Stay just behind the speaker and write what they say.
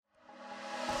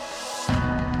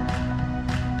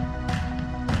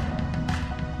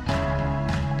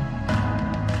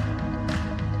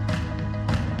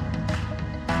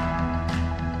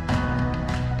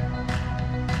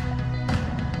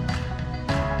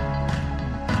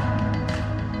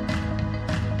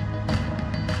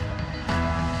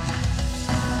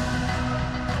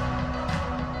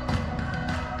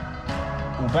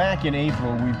Back in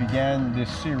April, we began this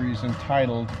series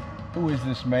entitled, Who is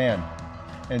This Man?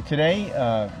 And today,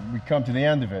 we come to the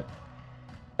end of it.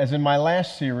 As in my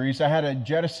last series, I had to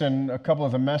jettison a couple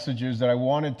of the messages that I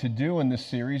wanted to do in this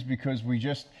series because we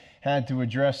just had to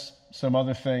address some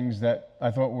other things that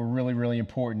I thought were really, really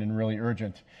important and really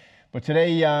urgent. But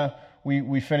today,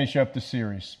 we finish up the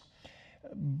series.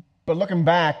 But looking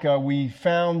back, we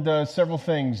found several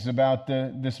things about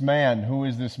this man. Who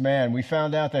is this man? We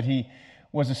found out that he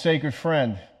was a sacred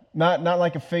friend, not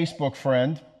like a Facebook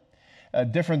friend,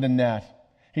 different than that.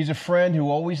 He's a friend who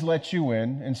always lets you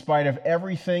in spite of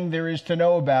everything there is to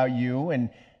know about you, and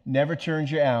never turns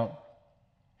you out.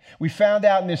 We found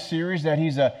out in this series that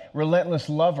he's a relentless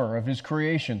lover of his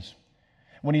creations.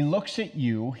 When he looks at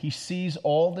you, he sees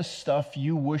all the stuff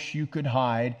you wish you could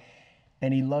hide,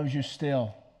 and he loves you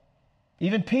still.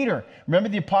 Even Peter, remember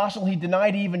the apostle, he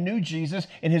denied he even knew Jesus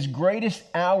in his greatest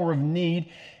hour of need,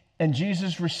 and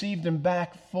Jesus received him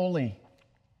back fully.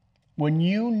 When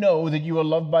you know that you are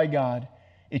loved by God,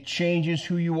 it changes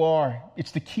who you are.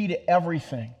 It's the key to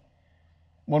everything.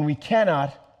 When we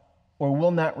cannot or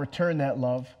will not return that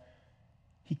love,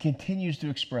 he continues to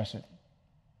express it.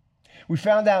 We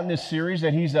found out in this series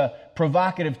that he's a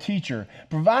provocative teacher.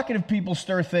 Provocative people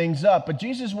stir things up, but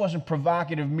Jesus wasn't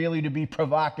provocative merely to be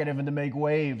provocative and to make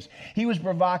waves. He was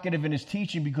provocative in his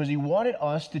teaching because he wanted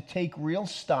us to take real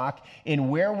stock in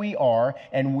where we are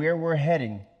and where we're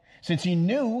heading. Since he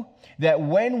knew that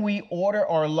when we order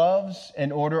our loves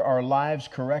and order our lives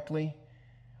correctly,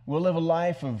 we'll live a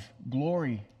life of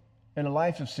glory and a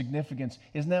life of significance.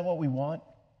 Isn't that what we want?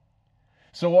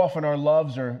 So often our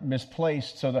loves are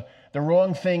misplaced, so the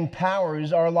wrong thing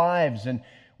powers our lives. And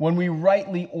when we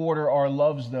rightly order our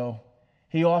loves, though,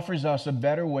 he offers us a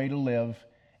better way to live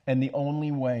and the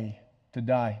only way to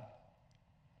die.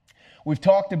 We've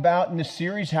talked about in this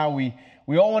series how we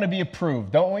all want to be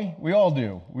approved, don't we? We all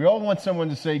do. We all want someone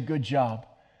to say, good job.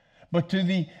 But to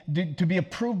be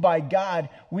approved by God,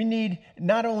 we need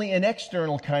not only an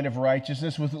external kind of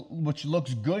righteousness which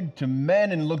looks good to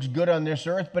men and looks good on this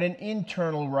earth, but an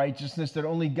internal righteousness that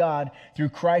only God, through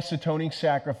Christ's atoning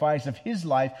sacrifice of his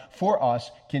life for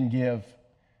us, can give.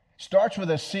 Starts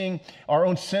with us seeing our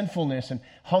own sinfulness and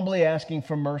humbly asking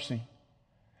for mercy.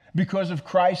 Because of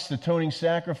Christ's atoning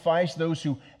sacrifice, those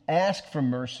who ask for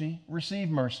mercy receive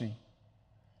mercy.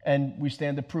 And we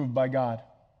stand approved by God.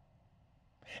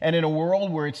 And in a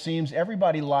world where it seems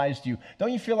everybody lies to you,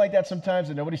 don't you feel like that sometimes,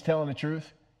 that nobody's telling the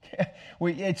truth?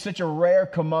 It's such a rare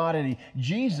commodity.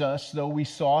 Jesus, though we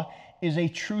saw, is a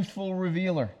truthful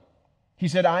revealer. He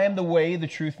said, I am the way, the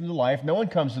truth, and the life. No one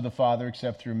comes to the Father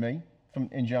except through me,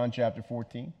 in John chapter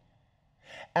 14.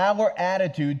 Our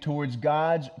attitude towards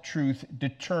God's truth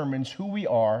determines who we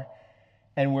are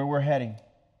and where we're heading.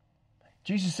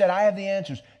 Jesus said, I have the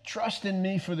answers. Trust in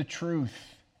me for the truth.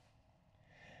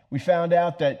 We found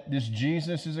out that this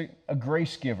Jesus is a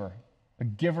grace giver, a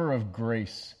giver of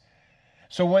grace.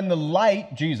 So when the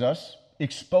light, Jesus,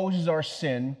 exposes our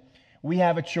sin, we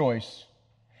have a choice.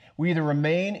 We either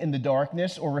remain in the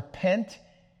darkness or repent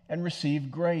and receive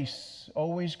grace,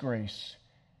 always grace.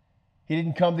 He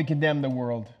didn't come to condemn the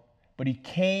world, but he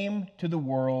came to the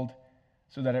world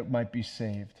so that it might be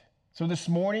saved. So this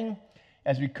morning,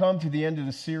 as we come to the end of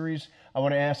the series, I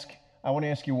want to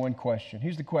ask you one question.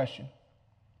 Here's the question.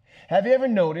 Have you ever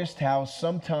noticed how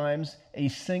sometimes a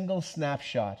single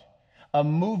snapshot, a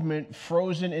movement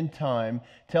frozen in time,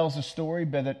 tells a story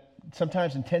better,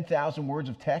 sometimes in 10,000 words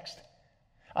of text?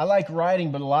 I like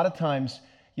writing, but a lot of times,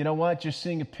 you know what? Just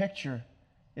seeing a picture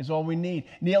is all we need.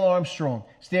 Neil Armstrong,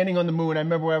 standing on the moon. I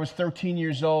remember when I was 13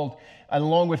 years old,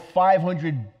 along with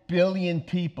 500 million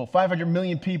people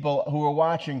who were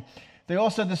watching. They all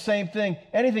said the same thing.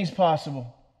 Anything's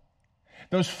possible.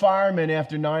 Those firemen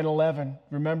after 9/11,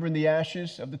 remembering the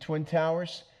ashes of the Twin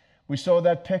Towers? We saw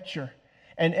that picture.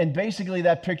 And basically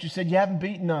that picture said, you haven't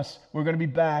beaten us. We're going to be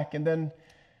back. And then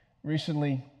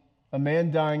recently, a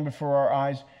man dying before our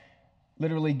eyes,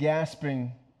 literally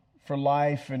gasping for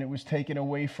life, and it was taken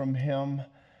away from him.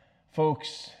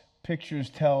 Folks, pictures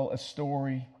tell a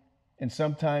story, and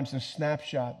sometimes a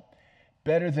snapshot,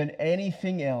 better than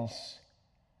anything else,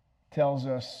 tells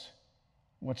us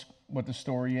what the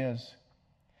story is.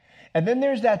 And then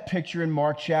there's that picture in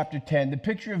Mark chapter 10, the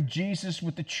picture of Jesus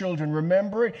with the children.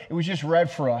 Remember it? It was just read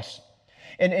for us.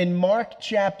 And in Mark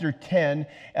chapter 10,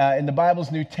 in the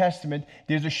Bible's New Testament,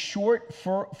 there's a short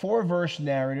four-verse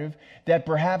narrative that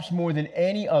perhaps more than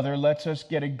any other lets us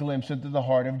get a glimpse into the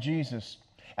heart of Jesus.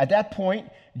 At that point,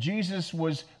 Jesus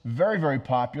was very, very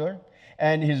popular.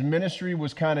 and his ministry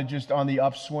was kind of just on the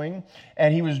upswing,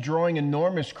 and he was drawing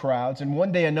enormous crowds. And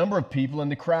one day, a number of people in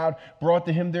the crowd brought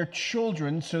to him their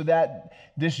children so that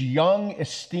this young,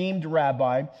 esteemed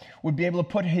rabbi would be able to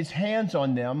put his hands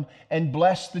on them and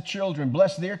bless the children,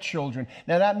 bless their children.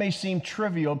 Now, that may seem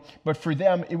trivial, but for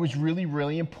them, it was really,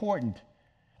 really important.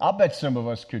 I'll bet some of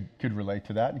us could relate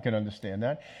to that and could understand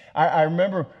that. I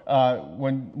remember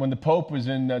when the Pope was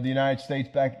in the United States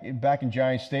back in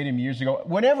Giant Stadium years ago,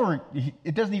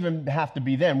 it doesn't even have to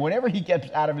be then, whenever he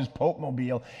gets out of his Pope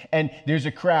mobile and there's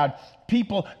a crowd,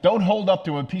 people don't hold up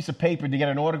to a piece of paper to get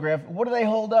an autograph. What do they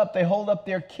hold up? They hold up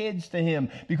their kids to him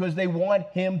because they want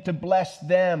him to bless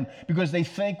them, because they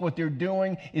think what they're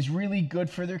doing is really good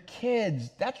for their kids.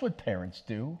 That's what parents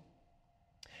do.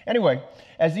 Anyway,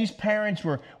 as these parents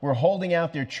were holding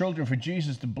out their children for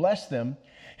Jesus to bless them,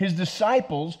 his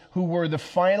disciples, who were the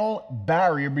final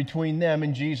barrier between them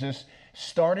and Jesus,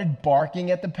 started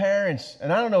barking at the parents.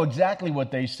 And I don't know exactly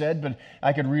what they said, but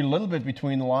I could read a little bit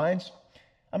between the lines.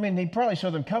 I mean, they probably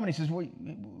saw them coming. He says, where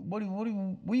are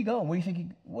you going? What do you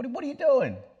think? What are you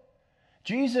doing?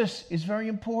 Jesus is very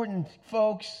important,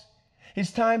 folks.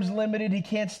 His time's limited. He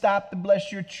can't stop to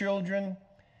bless your children.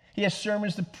 He has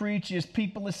sermons to preach. He has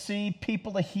people to see,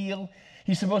 people to heal.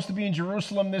 He's supposed to be in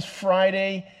Jerusalem this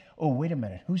Friday. Oh, wait a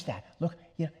minute. Who's that? Look,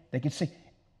 they can see.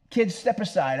 Kids, step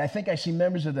aside. I think I see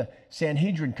members of the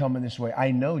Sanhedrin coming this way.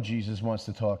 I know Jesus wants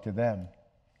to talk to them.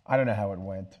 I don't know how it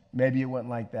went. Maybe it went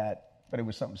like that, but it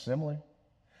was something similar.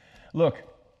 Look,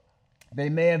 they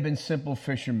may have been simple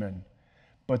fishermen,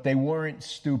 but they weren't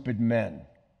stupid men.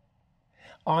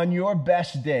 On your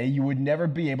best day, you would never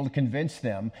be able to convince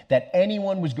them that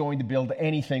anyone was going to build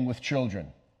anything with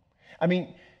children. I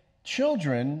mean,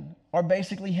 children are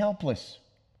basically helpless.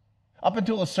 Up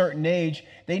until a certain age,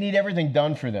 they need everything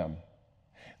done for them.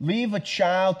 Leave a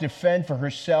child to fend for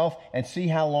herself and see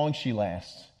how long she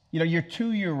lasts. Your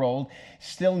 2-year-old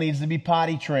still needs to be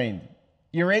potty trained.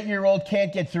 Your 8-year-old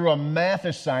can't get through a math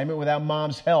assignment without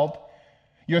mom's help.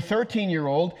 Your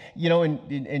 13-year-old,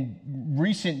 in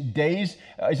recent days,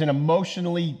 isn't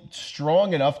emotionally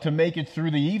strong enough to make it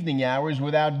through the evening hours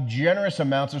without generous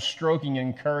amounts of stroking and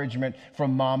encouragement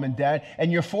from mom and dad.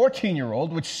 And your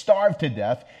 14-year-old would starve to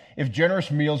death if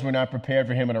generous meals were not prepared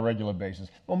for him on a regular basis.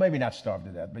 Well, maybe not starve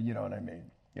to death, but you know what I mean.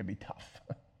 It'd be tough.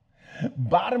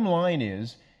 Bottom line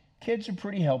is, kids are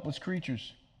pretty helpless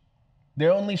creatures. They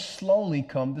only slowly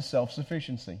come to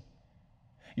self-sufficiency.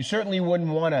 You certainly wouldn't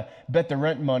want to bet the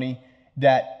rent money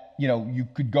that, you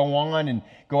could go on and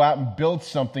go out and build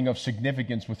something of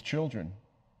significance with children.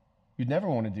 You'd never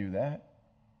want to do that.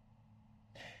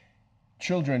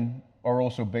 Children are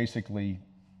also basically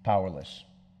powerless.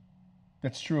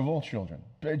 That's true of all children.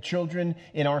 Children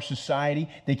in our society,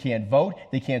 they can't vote,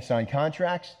 they can't sign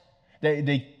contracts,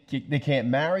 they can't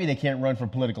marry, they can't run for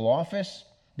political office,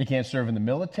 they can't serve in the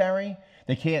military,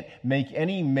 they can't make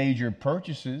any major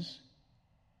purchases.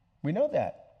 We know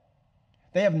that.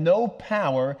 They have no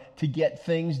power to get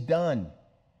things done.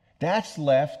 That's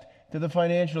left to the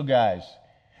financial guys,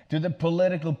 to the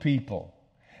political people,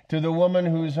 to the woman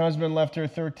whose husband left her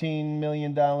 $13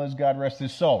 million, God rest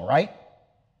his soul, right?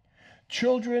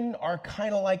 Children are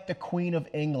kind of like the Queen of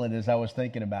England, as I was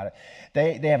thinking about it.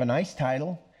 They have a nice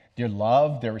title. They're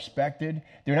loved. They're respected.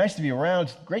 They're nice to be around.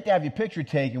 It's great to have your picture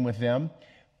taken with them.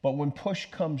 But when push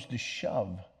comes to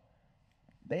shove,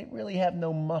 they really have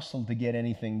no muscle to get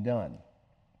anything done.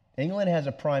 England has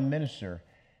a prime minister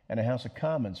and a House of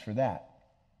Commons for that.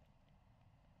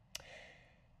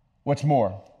 What's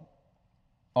more,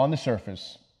 on the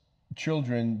surface,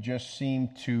 children just seem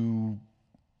to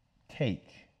take.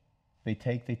 They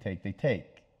take.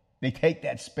 They take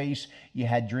that space you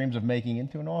had dreams of making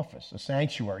into an office, a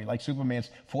sanctuary, like Superman's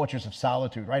Fortress of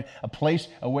Solitude, right? A place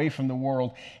away from the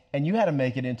world. And you had to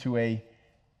make it into a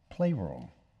playroom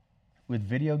with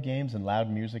video games and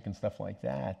loud music and stuff like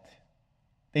that.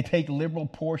 They take liberal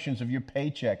portions of your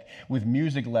paycheck with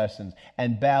music lessons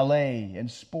and ballet and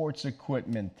sports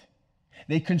equipment.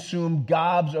 They consume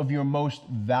gobs of your most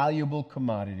valuable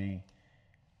commodity,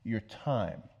 your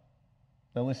time.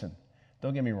 Now listen,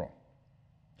 don't get me wrong.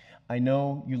 I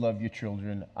know you love your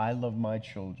children. I love my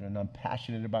children. I'm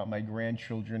passionate about my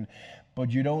grandchildren.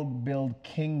 But you don't build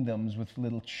kingdoms with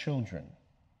little children.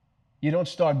 You don't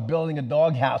start building a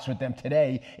doghouse with them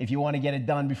today if you want to get it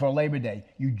done before Labor Day.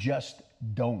 You just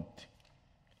don't.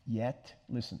 Yet,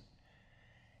 listen,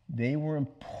 they were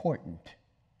important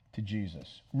to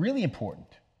Jesus. Really important.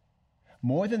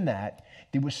 More than that,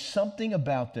 there was something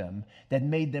about them that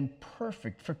made them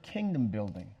perfect for kingdom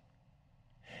building.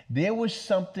 There was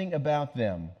something about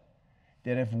them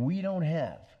that if we don't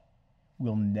have,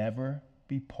 we'll never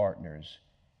be partners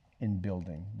in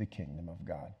building the kingdom of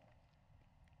God.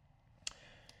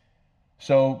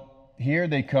 So here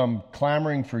they come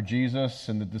clamoring for Jesus,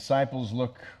 and the disciples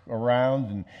look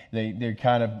around, and they're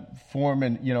kind of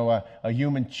forming, a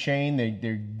human chain.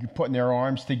 They're putting their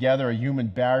arms together, a human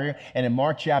barrier. And in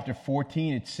Mark chapter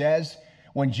 14, it says,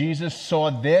 when Jesus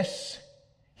saw this,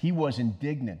 he was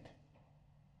indignant.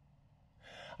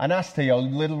 Anasteo,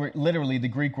 literally the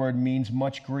Greek word means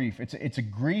much grief. It's a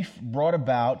grief brought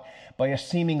about by a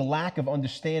seeming lack of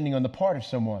understanding on the part of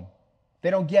someone. They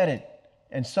don't get it.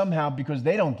 And somehow, because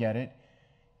they don't get it,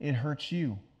 it hurts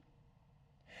you.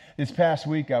 This past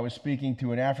week, I was speaking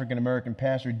to an African-American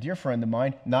pastor, a dear friend of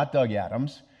mine, not Doug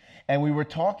Adams, and we were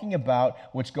talking about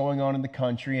what's going on in the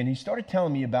country, and he started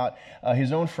telling me about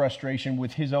his own frustration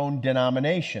with his own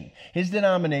denomination. His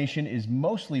denomination is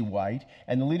mostly white,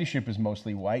 and the leadership is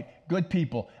mostly white. Good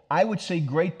people. I would say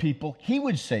great people. He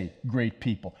would say great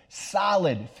people.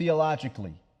 Solid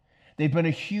theologically. They've been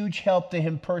a huge help to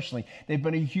him personally. They've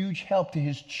been a huge help to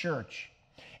his church.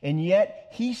 And yet,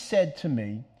 he said to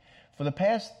me, for the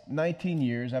past 19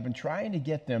 years, I've been trying to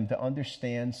get them to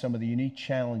understand some of the unique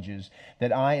challenges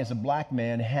that I, as a black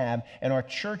man, have and our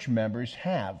church members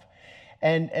have.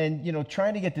 And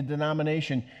trying to get the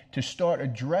denomination to start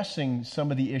addressing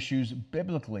some of the issues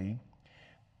biblically,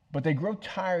 but they grow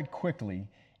tired quickly,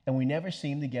 and we never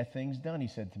seem to get things done, he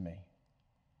said to me.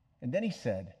 And then he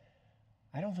said,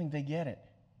 I don't think they get it.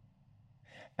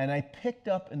 And I picked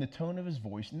up in the tone of his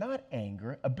voice, not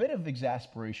anger, a bit of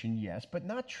exasperation, yes, but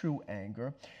not true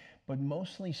anger, but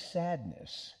mostly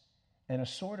sadness and a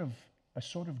sort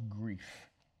of grief.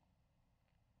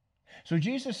 So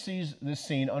Jesus sees this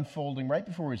scene unfolding right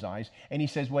before his eyes, and he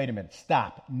says, wait a minute,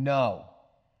 stop. No.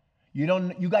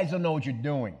 You guys don't know what you're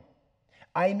doing.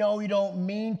 I know you don't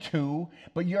mean to,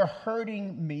 but you're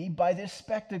hurting me by this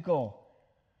spectacle.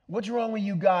 What's wrong with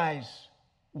you guys?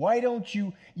 Why don't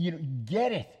you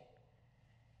get it?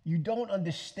 You don't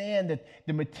understand that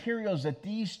the materials that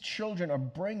these children are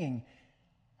bringing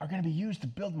are going to be used to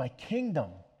build my kingdom.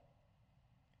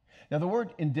 Now, the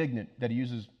word indignant that he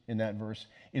uses in that verse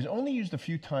is only used a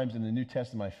few times in the New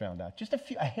Testament, I found out. Just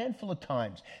a handful of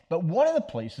times. But one of the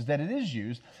places that it is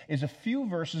used is a few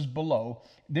verses below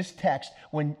this text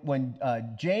when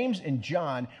James and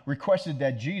John requested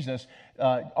that Jesus,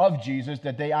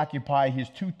 that they occupy his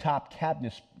two top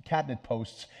cabinet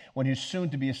posts when his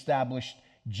soon-to-be established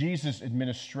Jesus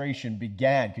administration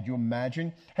began. Could you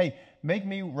imagine? Hey, make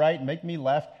me right, make me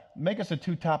left, make us the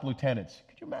two top lieutenants.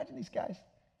 Could you imagine these guys?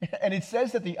 And it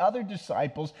says that the other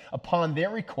disciples, upon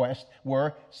their request,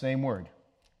 were, same word,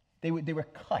 they were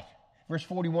cut. Verse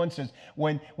 41 says,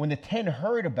 when the 10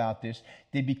 heard about this,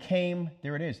 they became,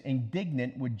 there it is,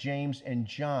 indignant with James and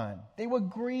John. They were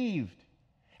grieved.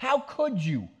 How could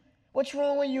you? What's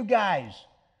wrong with you guys?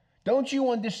 Don't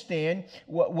you understand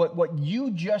what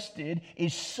you just did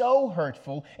is so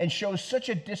hurtful and shows such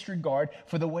a disregard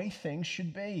for the way things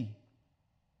should be?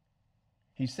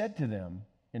 He said to them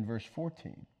in verse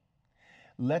 14,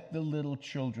 let the little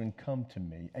children come to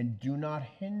me, and do not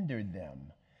hinder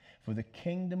them, for the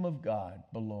kingdom of God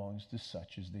belongs to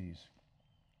such as these.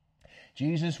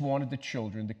 Jesus wanted the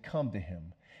children to come to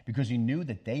him because he knew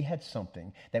that they had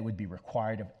something that would be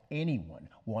required of anyone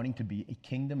wanting to be a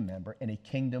kingdom member and a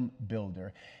kingdom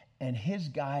builder. And his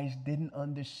guys didn't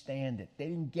understand it. They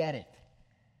didn't get it.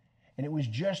 And it was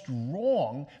just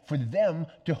wrong for them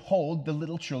to hold the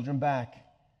little children back.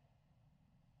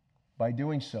 By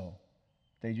doing so,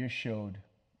 they just showed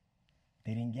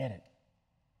they didn't get it.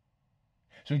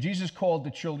 So Jesus called the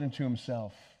children to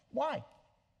himself. Why?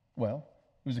 Well,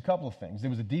 it was a couple of things. There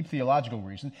was a deep theological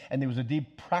reason, and there was a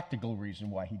deep practical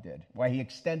reason why he did, why he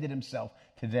extended himself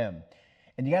to them.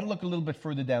 And you got to look a little bit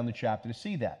further down the chapter to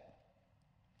see that.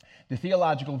 The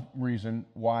theological reason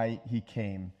why he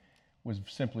came was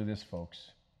simply this, folks: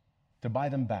 to buy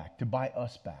them back, to buy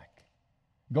us back.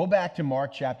 Go back to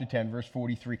Mark chapter 10, verse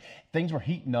 43. Things were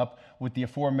heating up with the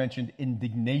aforementioned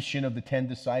indignation of the 10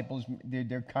 disciples.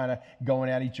 They're kind of going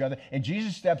at each other. And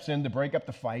Jesus steps in to break up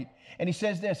the fight. And he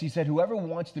says this. He said, whoever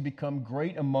wants to become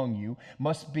great among you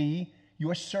must be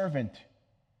your servant.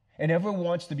 And whoever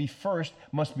wants to be first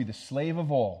must be the slave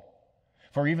of all.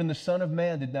 For even the Son of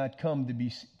Man did not come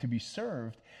to be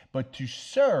served, but to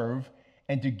serve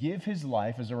and to give his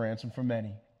life as a ransom for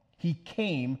many. He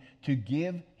came to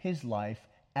give his life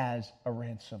as a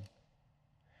ransom.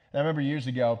 Now, I remember years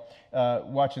ago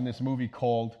watching this movie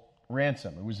called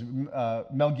Ransom. It was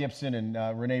Mel Gibson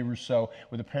and Rene Russo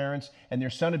were the parents, and their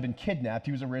son had been kidnapped.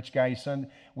 He was a rich guy. His son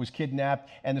was kidnapped,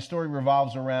 and the story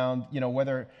revolves around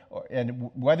whether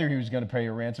he was going to pay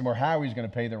a ransom or how he was going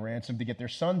to pay the ransom to get their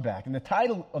son back. And the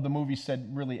title of the movie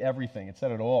said really everything. It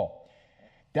said it all.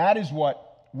 That is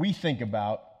what we think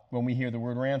about when we hear the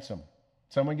word ransom.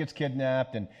 Someone gets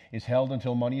kidnapped and is held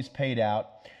until money is paid out.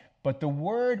 But the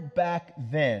word back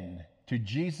then to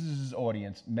Jesus'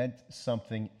 audience meant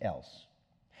something else.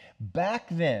 Back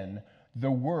then,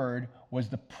 the word was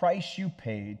the price you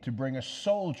paid to bring a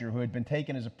soldier who had been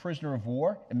taken as a prisoner of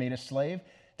war and made a slave.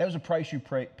 That was the price you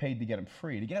paid to get him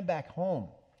free, to get him back home.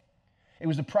 It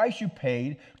was the price you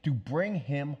paid to bring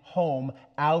him home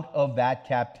out of that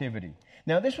captivity.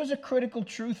 Now, this was a critical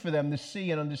truth for them to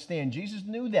see and understand. Jesus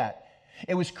knew that.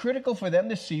 It was critical for them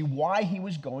to see why he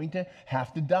was going to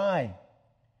have to die.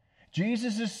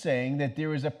 Jesus is saying that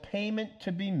there is a payment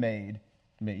to be made,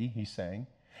 he's saying.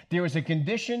 There is a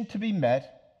condition to be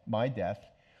met, my death,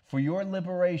 for your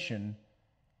liberation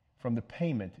from the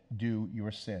payment due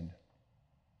your sin.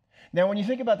 Now, when you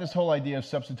think about this whole idea of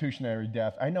substitutionary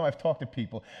death, I know I've talked to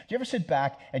people. Do you ever sit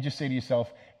back and just say to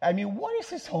yourself, what is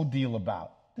this whole deal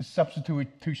about? The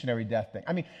substitutionary death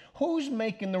thing. Who's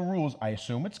making the rules? I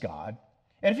assume it's God.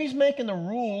 And if he's making the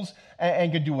rules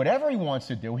and can do whatever he wants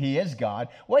to do, he is God,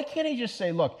 why can't he just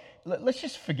say, look, let's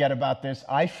just forget about this.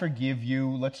 I forgive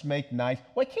you. Let's make nice.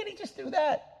 Why can't he just do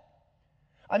that?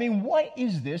 What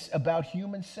is this about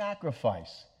human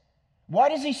sacrifice? Why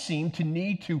does he seem to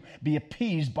need to be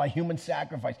appeased by human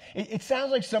sacrifice? It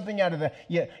sounds like something out of the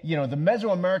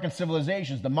Mesoamerican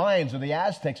civilizations, the Mayans or the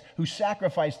Aztecs, who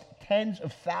sacrificed tens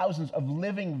of thousands of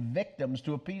living victims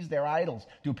to appease their idols,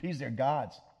 to appease their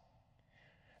gods.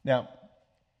 Now,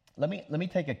 let me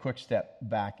take a quick step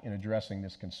back in addressing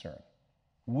this concern.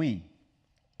 We,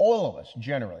 all of us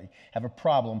generally, have a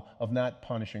problem of not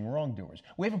punishing wrongdoers.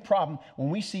 We have a problem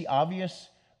when we see obvious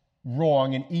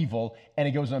wrong and evil and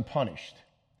it goes unpunished.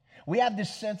 We have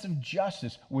this sense of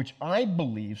justice, which I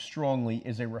believe strongly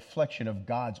is a reflection of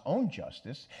God's own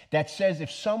justice, that says if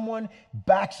someone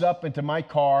backs up into my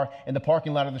car in the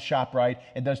parking lot of the ShopRite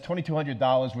and does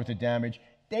 $2,200 worth of damage,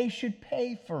 they should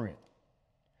pay for it.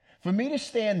 For me to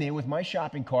stand there with my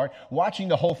shopping cart, watching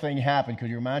the whole thing happen,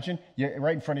 could you imagine? You're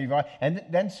right in front of you, and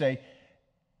then say,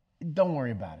 don't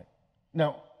worry about it.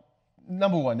 Now,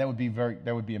 number one, that would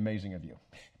be amazing of you.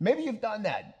 Maybe you've done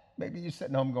that. Maybe you're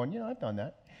sitting home going, I've done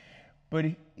that. But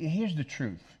here's the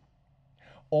truth.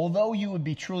 Although you would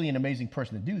be truly an amazing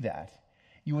person to do that,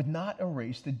 you would not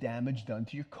erase the damage done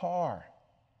to your car.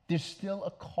 There's still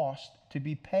a cost to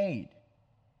be paid.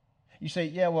 You say,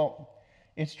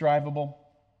 it's drivable.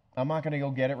 I'm not going to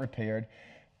go get it repaired,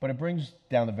 but it brings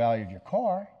down the value of your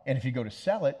car. And if you go to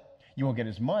sell it, you won't get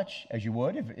as much as you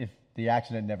would if the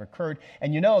accident never occurred.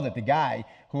 And you know that the guy,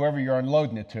 whoever you're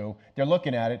unloading it to, they're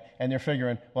looking at it and they're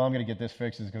figuring, well, I'm going to get this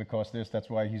fixed. It's going to cost this. That's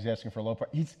why he's asking for a low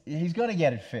price. He's going to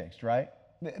get it fixed, right?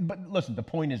 But listen, the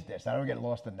point is this. I don't get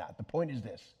lost in that. The point is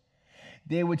this.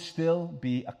 There would still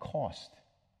be a cost.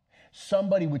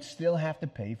 Somebody would still have to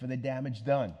pay for the damage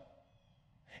done.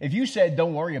 If you said,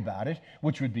 don't worry about it,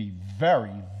 which would be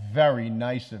very, very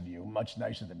nice of you, much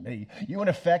nicer than me, you in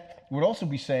effect would also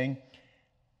be saying,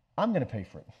 I'm going to pay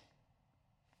for it.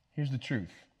 Here's the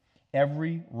truth.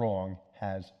 Every wrong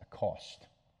has a cost.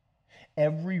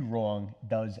 Every wrong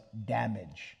does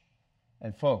damage.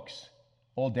 And folks,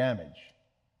 all damage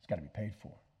has got to be paid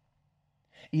for.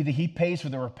 Either he pays for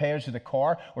the repairs to the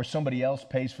car, or somebody else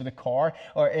pays for the car,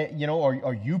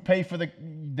 or you pay for the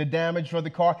damage for the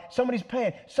car. Somebody's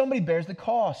paying. Somebody bears the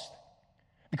cost.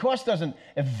 The cost doesn't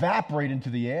evaporate into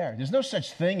the air. There's no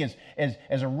such thing as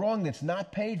a wrong that's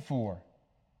not paid for.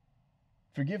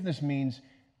 Forgiveness means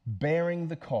bearing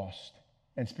the cost.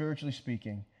 And spiritually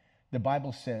speaking, the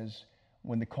Bible says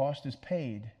when the cost is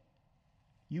paid,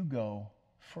 you go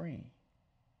free.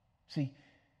 See,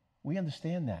 we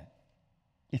understand that.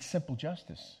 It's simple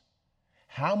justice.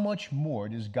 How much more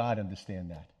does God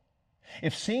understand that?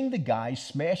 If seeing the guy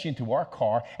smash into our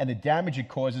car and the damage it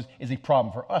causes is a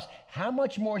problem for us, how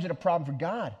much more is it a problem for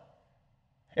God?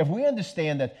 If we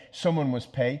understand that someone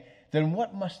must pay, then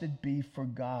what must it be for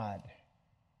God?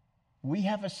 We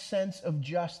have a sense of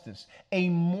justice, a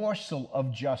morsel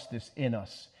of justice in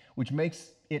us, which makes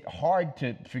it hard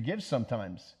to forgive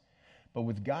sometimes. But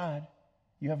with God,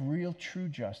 you have real, true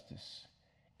justice.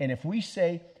 And if we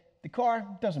say, the car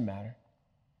doesn't matter,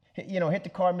 hit the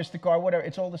car, miss the car, whatever,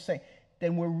 it's all the same,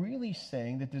 then we're really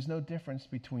saying that there's no difference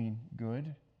between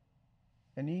good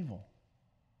and evil.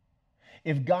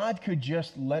 If God could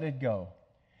just let it go,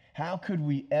 how could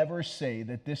we ever say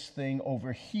that this thing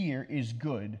over here is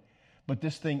good, but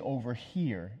this thing over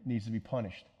here needs to be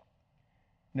punished.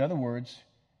 In other words,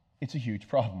 it's a huge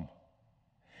problem.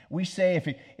 We say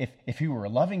if he were a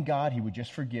loving God, he would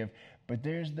just forgive. But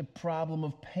there's the problem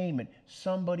of payment.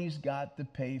 Somebody's got to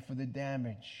pay for the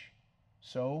damage.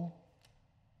 So,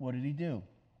 what did he do?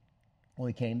 Well,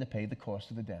 he came to pay the cost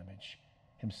of the damage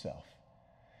himself.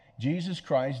 Jesus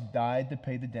Christ died to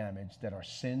pay the damage that our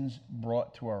sins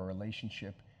brought to our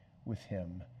relationship with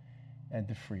him and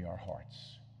to free our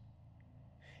hearts.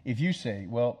 If you say,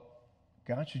 well,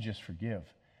 God should just forgive,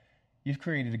 you've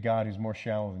created a God who's more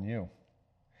shallow than you,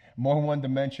 more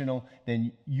one-dimensional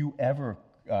than you ever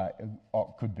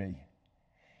could be.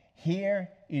 Here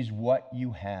is what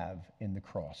you have in the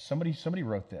cross. Somebody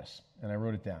wrote this, and I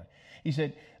wrote it down. He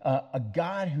said, a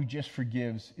God who just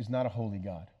forgives is not a holy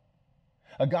God.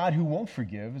 A God who won't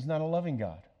forgive is not a loving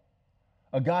God.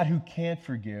 A God who can't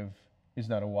forgive is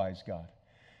not a wise God.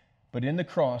 But in the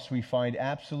cross, we find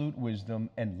absolute wisdom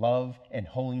and love and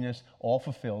holiness all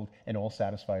fulfilled and all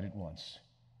satisfied at once.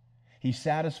 He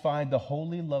satisfied the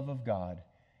holy love of God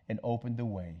and opened the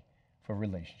way for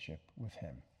relationship with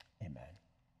him. Amen.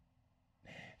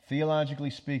 Theologically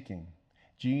speaking,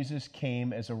 Jesus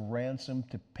came as a ransom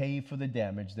to pay for the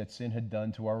damage that sin had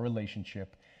done to our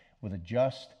relationship with a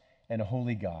just and a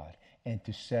holy God, and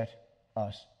to set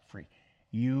us free.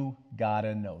 You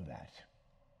gotta know that.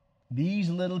 These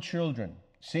little children,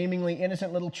 seemingly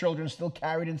innocent little children, still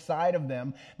carried inside of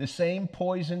them the same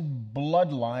poisoned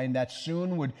bloodline that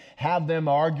soon would have them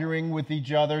arguing with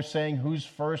each other, saying who's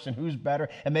first and who's better,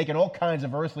 and making all kinds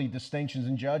of earthly distinctions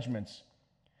and judgments.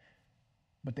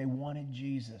 But they wanted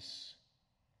Jesus.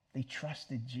 They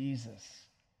trusted Jesus.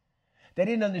 They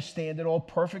didn't understand it all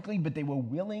perfectly, but they were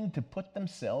willing to put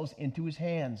themselves into his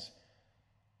hands.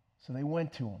 So they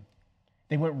went to him.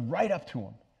 They went right up to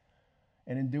him.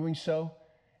 And in doing so,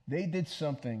 they did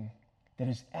something that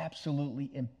is absolutely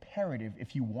imperative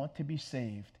if you want to be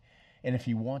saved and if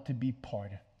you want to be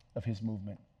part of his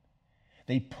movement.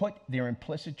 They put their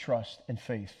implicit trust and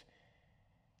faith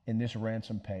in this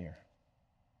ransom payer.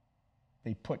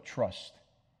 They put trust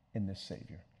in this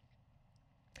Savior.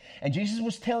 And Jesus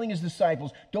was telling his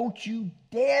disciples, don't you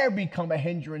dare become a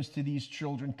hindrance to these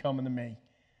children coming to me.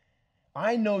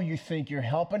 I know you think you're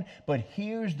helping, but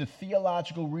here's the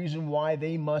theological reason why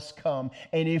they must come.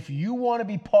 And if you want to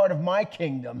be part of my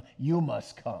kingdom, you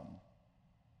must come.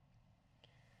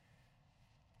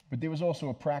 But there was also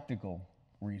a practical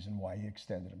reason why he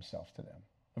extended himself to them.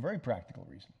 A very practical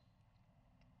reason.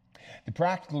 The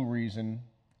practical reason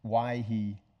why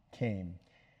he came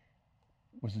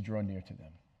was to draw near to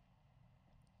them.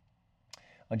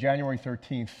 On January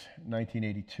 13th,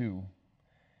 1982,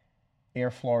 Air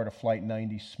Florida Flight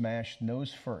 90 smashed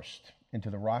nose first into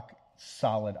the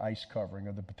rock-solid ice covering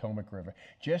of the Potomac River,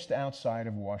 just outside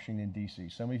of Washington, D.C.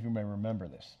 Some of you may remember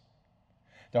this.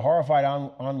 To horrified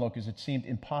onlookers, it seemed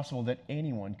impossible that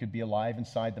anyone could be alive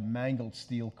inside the mangled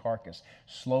steel carcass,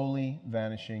 slowly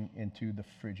vanishing into the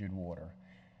frigid water.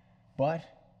 But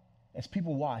as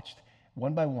people watched,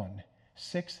 one by one,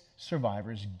 6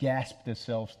 survivors gasped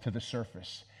themselves to the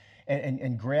surface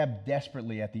and grabbed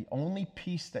desperately at the only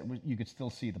piece that you could still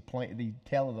see, the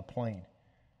tail of the plane.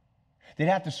 They'd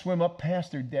have to swim up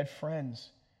past their dead friends,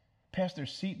 past their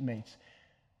seatmates,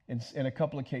 in a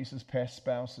couple of cases past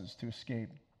spouses to escape.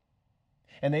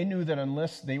 And they knew that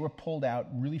unless they were pulled out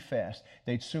really fast,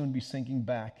 they'd soon be sinking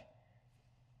back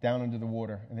down into the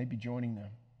water, and they'd be joining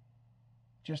them.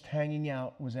 Just hanging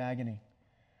out was agony.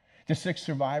 The 6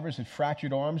 survivors had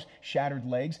fractured arms, shattered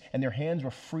legs, and their hands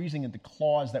were freezing into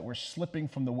claws that were slipping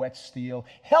from the wet steel.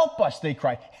 Help us, they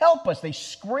cried. Help us, they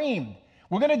screamed.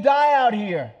 We're going to die out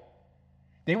here.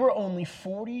 They were only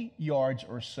 40 yards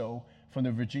or so from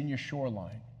the Virginia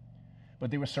shoreline,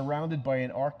 but they were surrounded by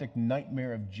an Arctic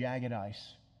nightmare of jagged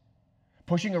ice.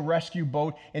 Pushing a rescue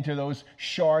boat into those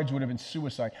shards would have been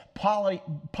suicide.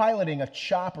 Piloting a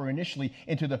chopper initially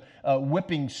into the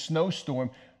whipping snowstorm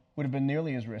would have been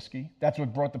nearly as risky. That's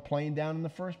what brought the plane down in the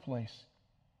first place.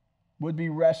 Would-be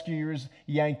rescuers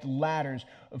yanked ladders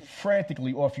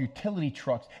frantically off utility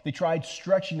trucks. They tried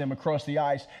stretching them across the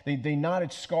ice. They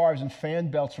knotted scarves and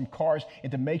fan belts from cars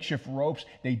into makeshift ropes.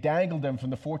 They dangled them from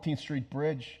the 14th Street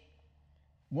Bridge.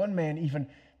 One man even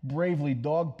bravely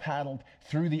dog-paddled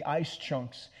through the ice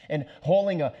chunks and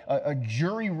hauling a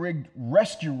jury-rigged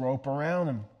rescue rope around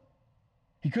him.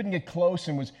 He couldn't get close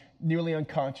and was nearly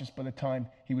unconscious by the time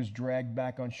he was dragged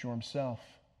back on shore himself.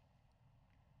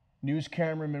 News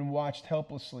cameramen watched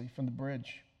helplessly from the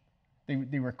bridge.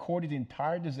 They recorded the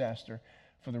entire disaster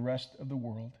for the rest of the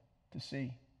world to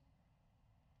see.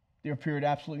 There appeared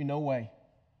absolutely no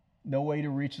way to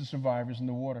reach the survivors in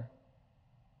the water.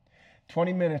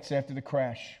 20 minutes after the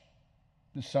crash,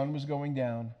 the sun was going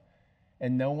down,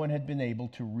 and no one had been able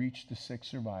to reach the 6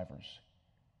 survivors.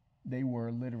 They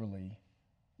were literally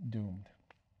doomed.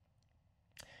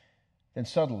 Then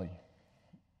suddenly,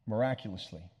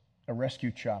 miraculously, a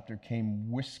rescue chopper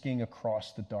came whisking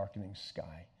across the darkening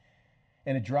sky,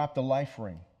 and it dropped a life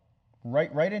ring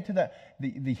right into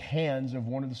the hands of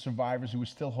one of the survivors who was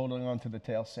still holding on to the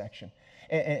tail section,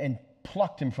 and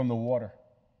plucked him from the water.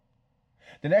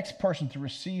 The next person to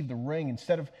receive the ring,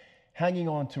 instead of hanging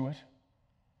on to it,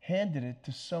 handed it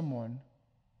to someone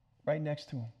right next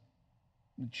to him.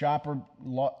 The chopper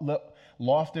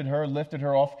lifted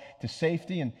her off to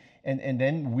safety and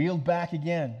then wheeled back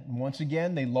again. And once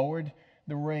again, they lowered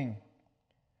the ring.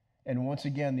 And once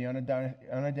again, the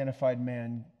unidentified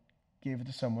man gave it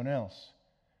to someone else.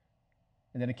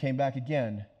 And then it came back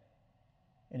again,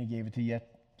 and he gave it to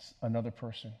yet another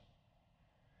person.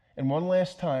 And one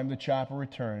last time, the chopper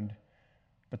returned,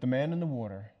 but the man in the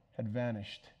water had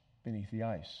vanished beneath the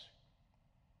ice.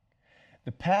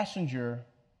 The passenger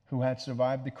who had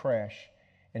survived the crash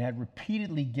and had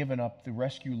repeatedly given up the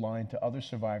rescue line to other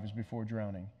survivors before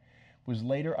drowning was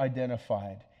later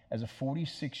identified as a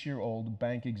 46-year-old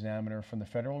bank examiner from the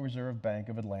Federal Reserve Bank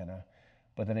of Atlanta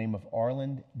by the name of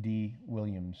Arland D.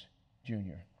 Williams,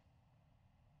 Jr.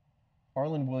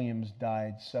 Arland Williams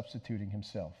died substituting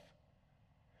himself,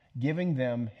 giving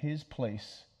them his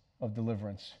place of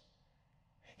deliverance.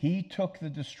 He took the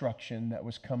destruction that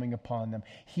was coming upon them.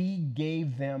 He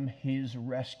gave them his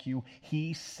rescue.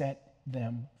 He set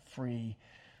them free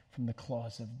from the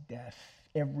claws of death.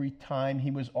 Every time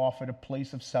he was offered a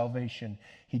place of salvation,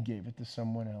 he gave it to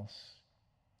someone else.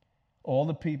 All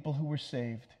the people who were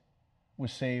saved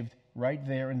right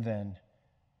there and then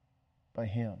by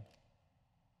him.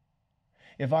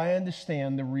 If I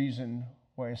understand the reason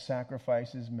why a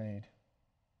sacrifice is made,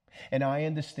 and I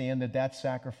understand that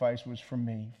sacrifice was for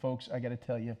me, folks, I got to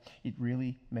tell you, it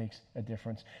really makes a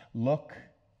difference.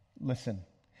 Listen.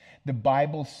 The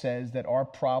Bible says that our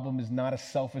problem is not a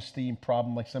self-esteem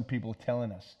problem like some people are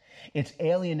telling us. It's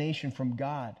alienation from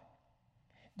God.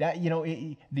 That,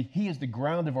 He is the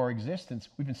ground of our existence.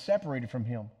 We've been separated from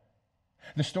him.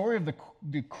 The story of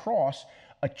the cross,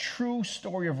 a true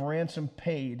story of ransom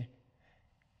paid,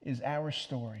 is our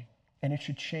story, and it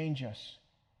should change us.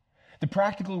 The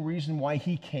practical reason why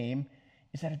he came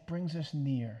is that it brings us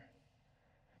near.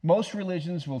 Most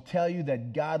religions will tell you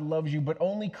that God loves you, but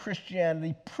only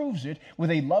Christianity proves it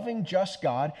with a loving, just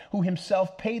God who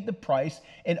himself paid the price,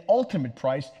 an ultimate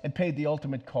price, and paid the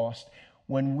ultimate cost.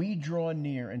 When we draw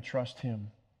near and trust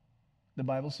him, the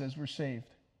Bible says we're saved.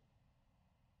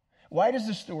 Why does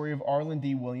the story of Arland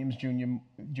D. Williams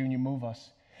Jr. move us?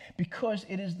 Because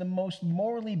it is the most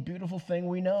morally beautiful thing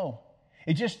we know.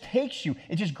 It just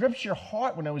grips your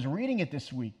heart when I was reading it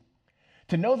this week.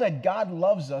 To know that God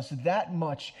loves us that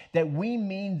much, that we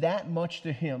mean that much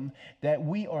to him, that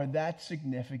we are that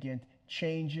significant,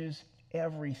 changes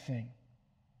everything.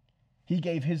 He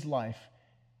gave his life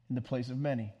in the place of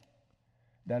many.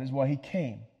 That is why he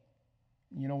came.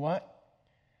 You know what?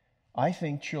 I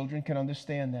think children can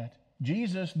understand that.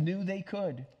 Jesus knew they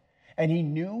could. And he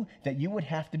knew that you would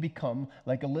have to become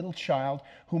like a little child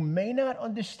who may not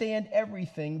understand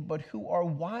everything, but who are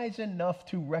wise enough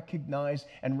to recognize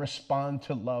and respond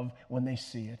to love when they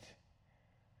see it.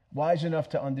 Wise enough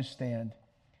to understand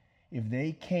if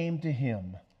they came to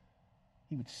him,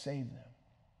 he would save them.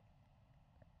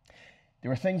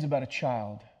 There are things about a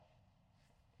child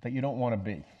that you don't want to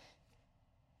be.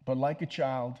 But like a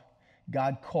child,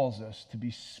 God calls us to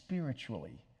be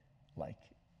spiritually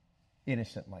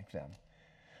innocent like them.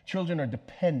 Children are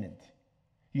dependent.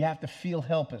 You have to feel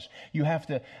helpless. You have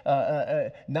to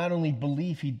not only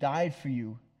believe he died for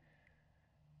you,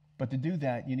 but to do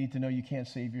that, you need to know you can't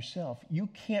save yourself. You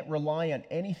can't rely on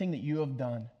anything that you have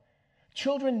done.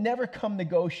 Children never come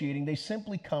negotiating. They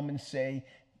simply come and say,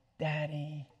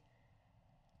 Daddy.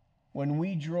 When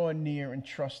we draw near and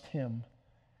trust him,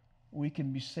 we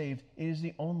can be saved. It is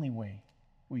the only way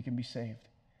we can be saved.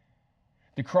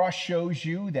 The cross shows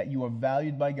you that you are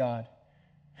valued by God.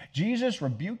 Jesus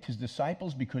rebuked his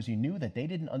disciples because he knew that they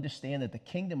didn't understand that the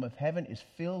kingdom of heaven is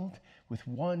filled with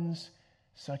ones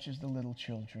such as the little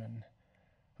children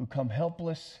who come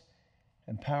helpless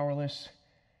and powerless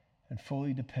and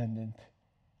fully dependent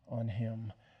on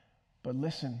him. But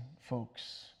listen,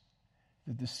 folks,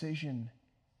 the decision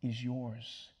is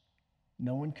yours.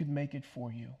 No one could make it for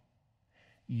you.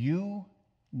 You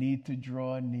need to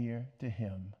draw near to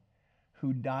him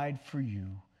who died for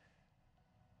you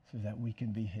so that we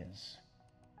can be his.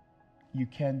 You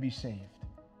can be saved,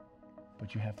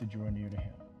 but you have to draw near to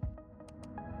him.